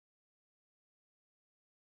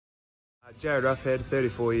Jarryd Roughead,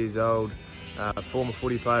 34 years old, former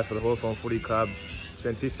footy player for the Hawthorn Footy Club.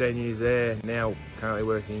 Spent 15 years there, now currently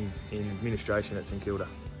working in administration at St Kilda.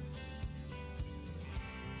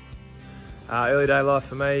 Early day life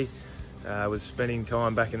for me was spending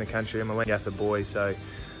time back in the country. I'm a Langatha boy, so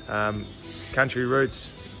country roots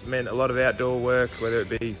meant a lot of outdoor work, whether it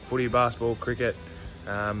be footy, basketball, cricket.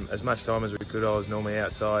 As much time as we could, I was normally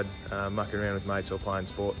outside mucking around with mates or playing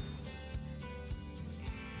sport.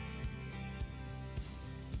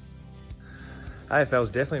 AFL is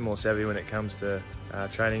definitely more savvy when it comes to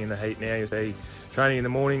training in the heat now. You see training in the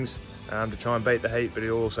mornings to try and beat the heat, but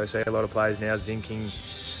you also see a lot of players now zinking,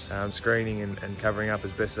 screening and covering up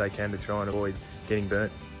as best as they can to try and avoid getting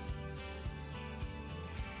burnt.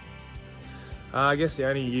 I guess the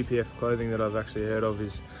only UPF clothing that I've actually heard of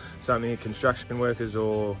is something that construction workers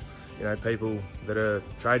or people that are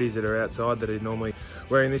tradies that are outside that are normally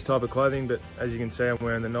wearing this type of clothing. But as you can see, I'm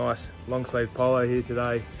wearing the nice long sleeve polo here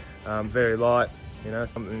today, very light.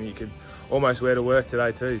 Something that you could almost wear to work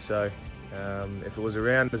today too. So if it was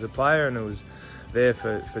around as a player and it was there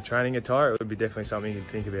for training attire, it would be definitely something you'd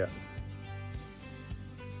think about.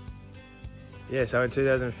 Yeah, so in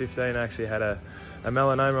 2015 I actually had a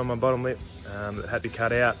melanoma on my bottom lip that had to be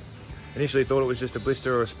cut out. Initially thought it was just a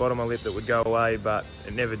blister or a spot on my lip that would go away, but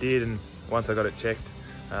it never did, and once I got it checked,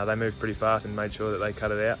 they moved pretty fast and made sure that they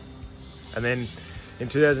cut it out. And then in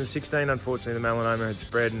 2016, unfortunately, the melanoma had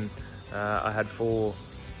spread and I had 4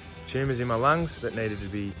 tumours in my lungs that needed to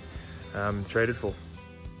be treated for.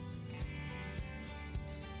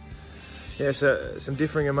 Yeah, so some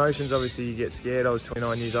differing emotions. Obviously you get scared. I was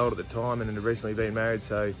 29 years old at the time and had recently been married,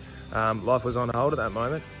 so life was on hold at that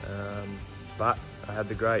moment. But I had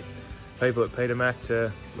the great people at Peter Mac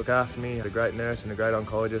to look after me. I had a great nurse and a great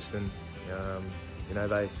oncologist, and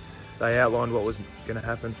they outlined what was going to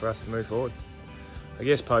happen for us to move forward. I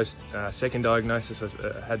guess post second diagnosis,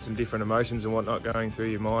 I had some different emotions and whatnot going through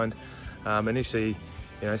your mind. Initially,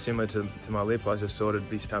 similar to my lip, I just thought it'd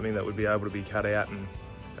be something that would be able to be cut out and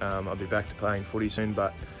I'll be back to playing footy soon.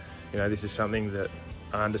 But this is something that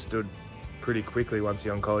I understood pretty quickly once the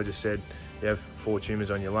oncologist said you have 4 tumours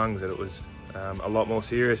on your lungs, that it was a lot more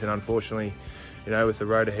serious. And unfortunately, with the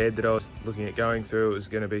road ahead that I was looking at going through, it was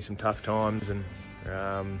going to be some tough times. And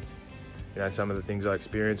some of the things I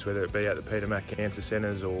experienced, whether it be at the Peter Mac Cancer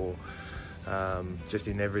Centres or just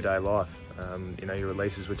in everyday life, your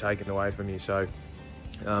releases were taken away from you. So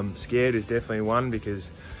scared is definitely one, because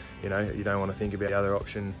you don't want to think about the other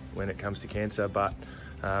option when it comes to cancer. But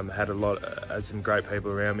had some great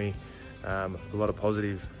people around me, a lot of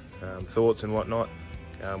positive thoughts and whatnot,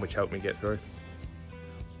 which helped me get through.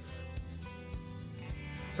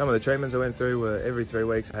 Some of the treatments I went through were every 3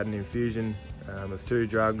 weeks I had an infusion of 2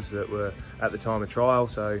 drugs that were at the time of trial.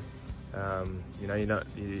 So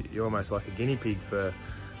you're almost like a guinea pig for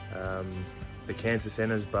the cancer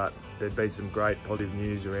centres, but there'd been some great positive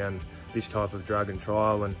news around this type of drug and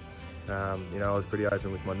trial. And I was pretty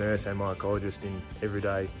open with my nurse and my oncologist in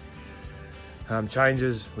everyday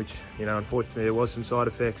changes, which unfortunately there was some side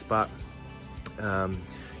effects, but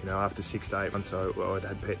after 6 to 8 months I'd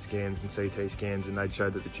had PET scans and CT scans and they'd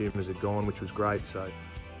showed that the tumours had gone, which was great. So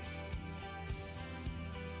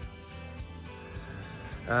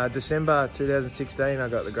December 2016 I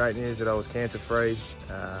got the great news that I was cancer free.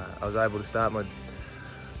 I was able to start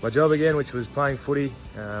my job again, which was playing footy.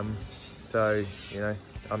 So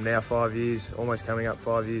I'm now 5 years, almost coming up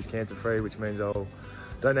 5 years cancer free, which means I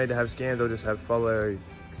don't need to have scans. I'll just have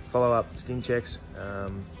follow-up skin checks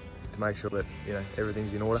to make sure that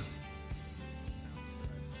everything's in order.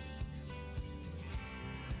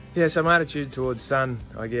 Yeah, so my attitude towards sun,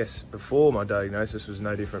 I guess, before my diagnosis was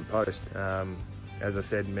no different post. As I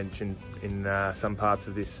said, mentioned in some parts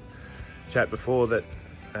of this chat before, that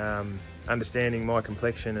understanding my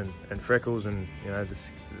complexion and freckles and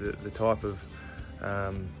the type of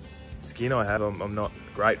skin I have, I'm not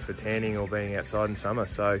great for tanning or being outside in summer.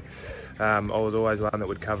 So I was always one that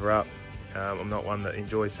would cover up. I'm not one that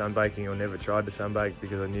enjoys sunbaking or never tried to sunbake,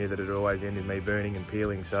 because I knew that it always ended me burning and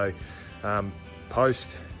peeling. So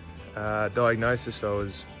post diagnosis I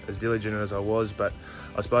was as diligent as I was, but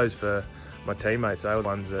I suppose for my teammates, they were the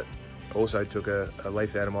ones that also took a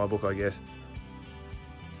leaf out of my book, I guess.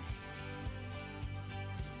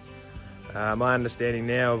 My understanding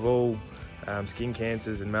now of all skin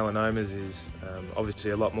cancers and melanomas is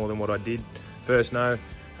obviously a lot more than what I did first know.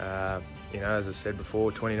 As I said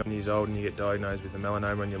before, 29 years old and you get diagnosed with a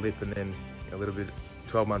melanoma on your lip, and then a little bit,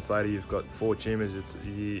 12 months later, you've got 4 tumours.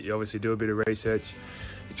 You obviously do a bit of research.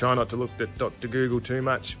 You try not to look at Dr. Google too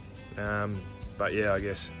much, but yeah, I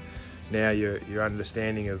guess now your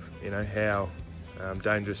understanding of how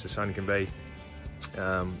dangerous the sun can be.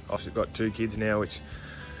 I've got 2 kids now, which,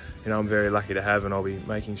 you know, I'm very lucky to have, and I'll be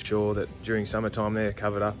making sure that during summertime they're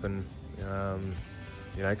covered up, and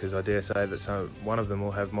you know, because I dare say that one of them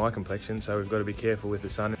will have my complexion, so we've got to be careful with the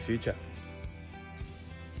sun in the future.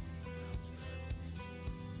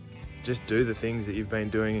 Just do the things that you've been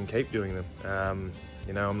doing and keep doing them.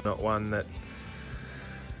 You know, I'm not one that,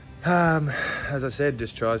 as I said,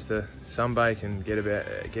 just tries to sunbake and get out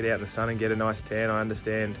in the sun and get a nice tan. I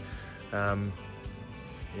understand,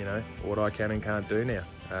 you know, what I can and can't do now.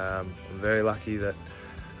 I'm very lucky that,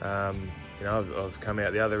 you know, I've come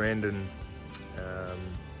out the other end and,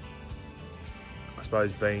 I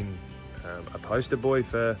suppose, been a poster boy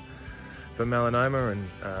for melanoma,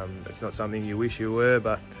 and it's not something you wish you were,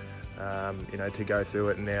 but you know, to go through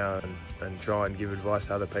it now and try and give advice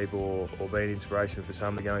to other people, or be an inspiration for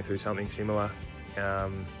somebody going through something similar,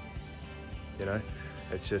 you know,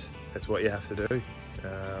 it's what you have to do.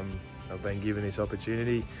 I've been given this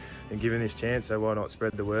opportunity and given this chance, so why not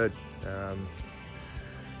spread the word?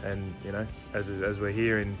 And you know, as we're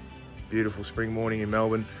here in beautiful spring morning in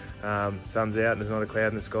Melbourne, sun's out and there's not a cloud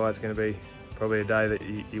in the sky, it's going to be probably a day that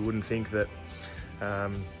you wouldn't think that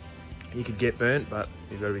you could get burnt, but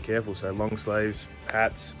you've got to be careful. So long sleeves,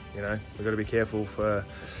 hats, you know, we've got to be careful for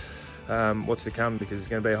what's to come, because it's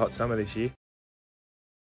going to be a hot summer this year.